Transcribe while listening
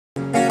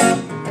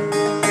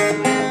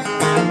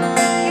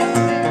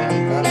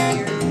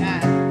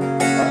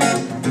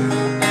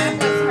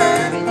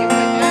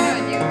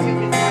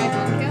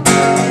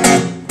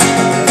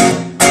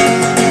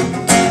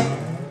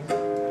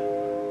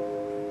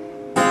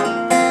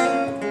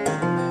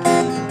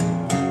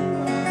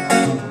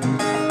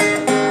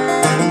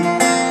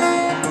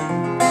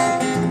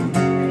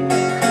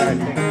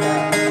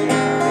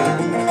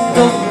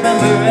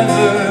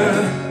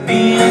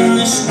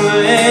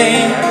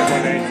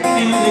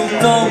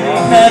Feeling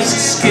lonely has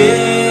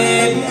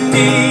escaped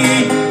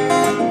me.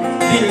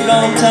 Been a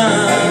long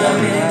time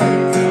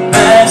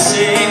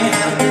passing,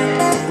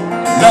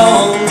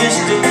 long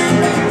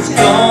distance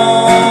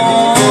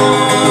gone.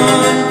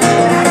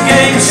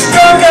 Getting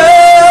stronger,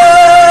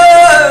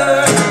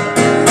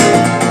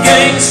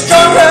 getting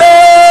stronger,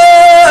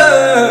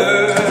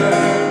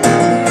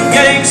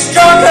 getting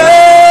stronger.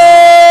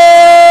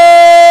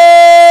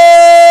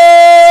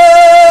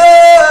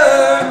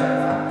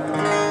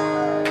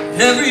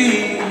 Every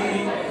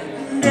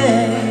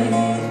day,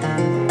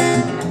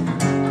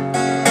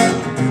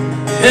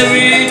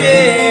 every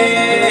day,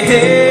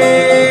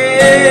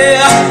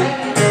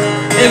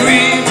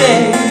 every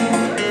day.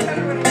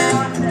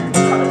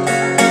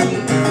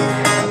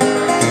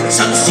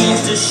 Sun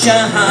seems to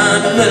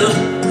shine a little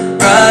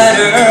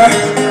brighter.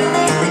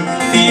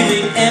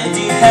 Feeling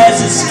empty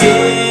has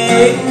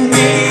escaped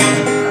me.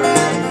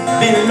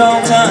 Been a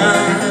long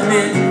time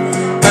in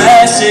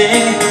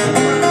passing,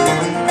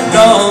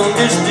 long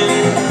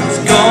distance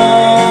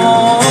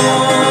gone.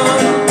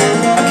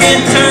 I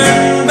can't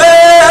turn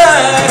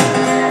back,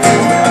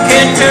 I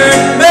can't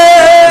turn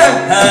back,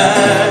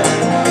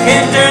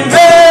 can't turn back.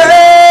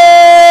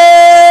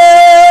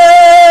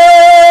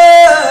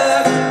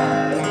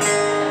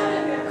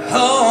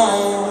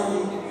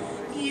 Home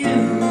you,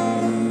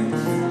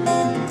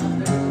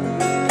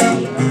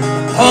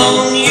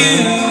 home you,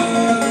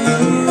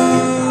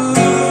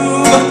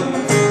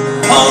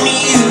 home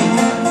you.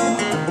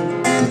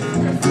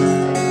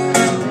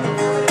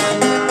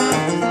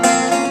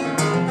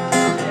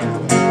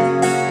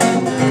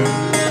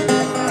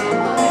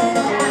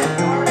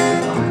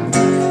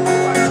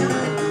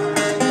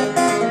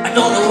 I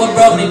don't know what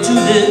brought me to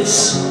this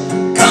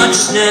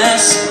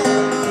consciousness.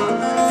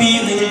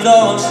 Feeling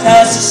lost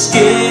has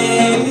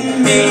escaped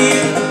me.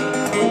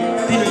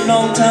 Been a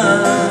long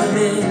time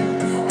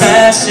in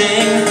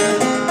passing,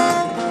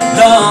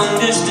 long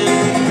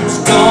distance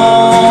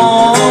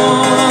gone.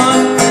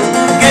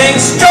 Getting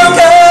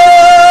stronger,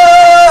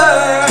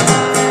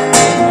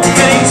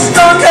 getting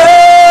stronger,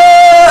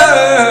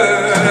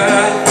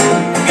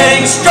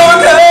 getting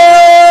stronger.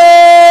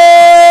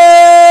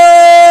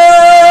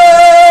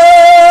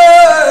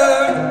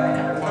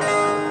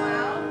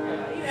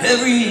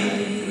 Every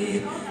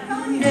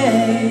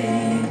day,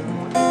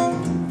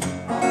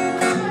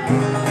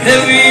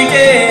 every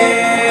day,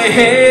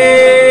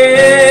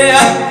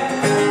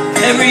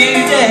 every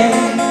day.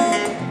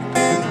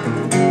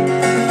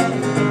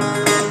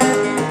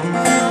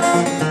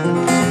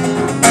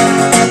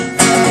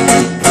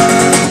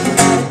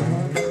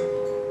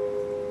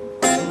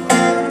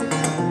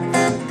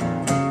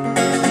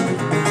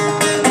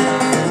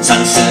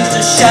 Sun seems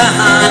to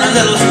shine a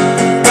little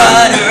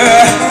brighter.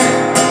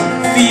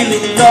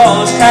 Feeling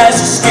lost has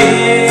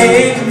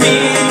escaped me.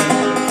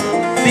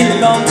 Been a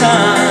long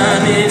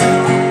time in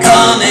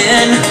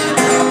coming,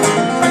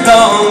 a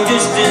long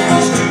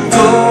distance to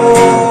go.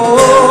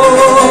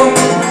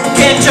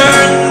 Can't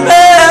turn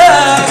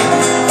back,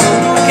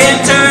 I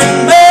can't turn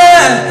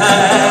back,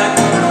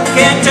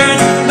 can't turn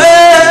back.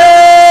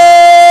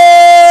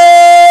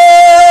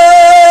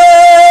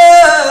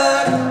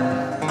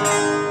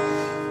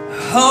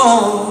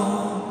 Home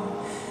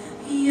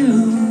you,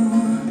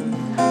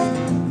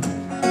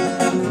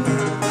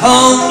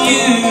 home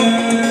you,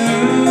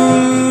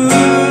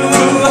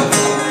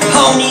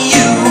 home you, home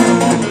you,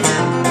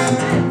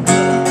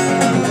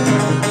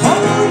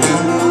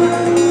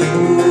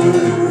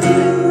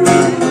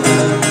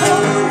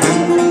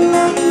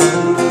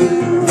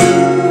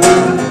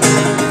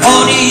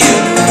 home you.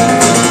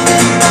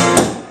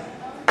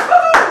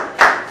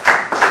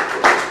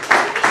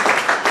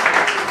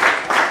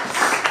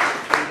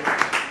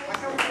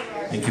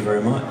 Thank you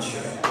very much.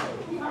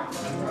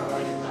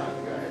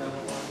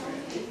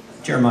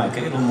 Jeremiah, can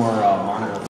I get a little more monitor?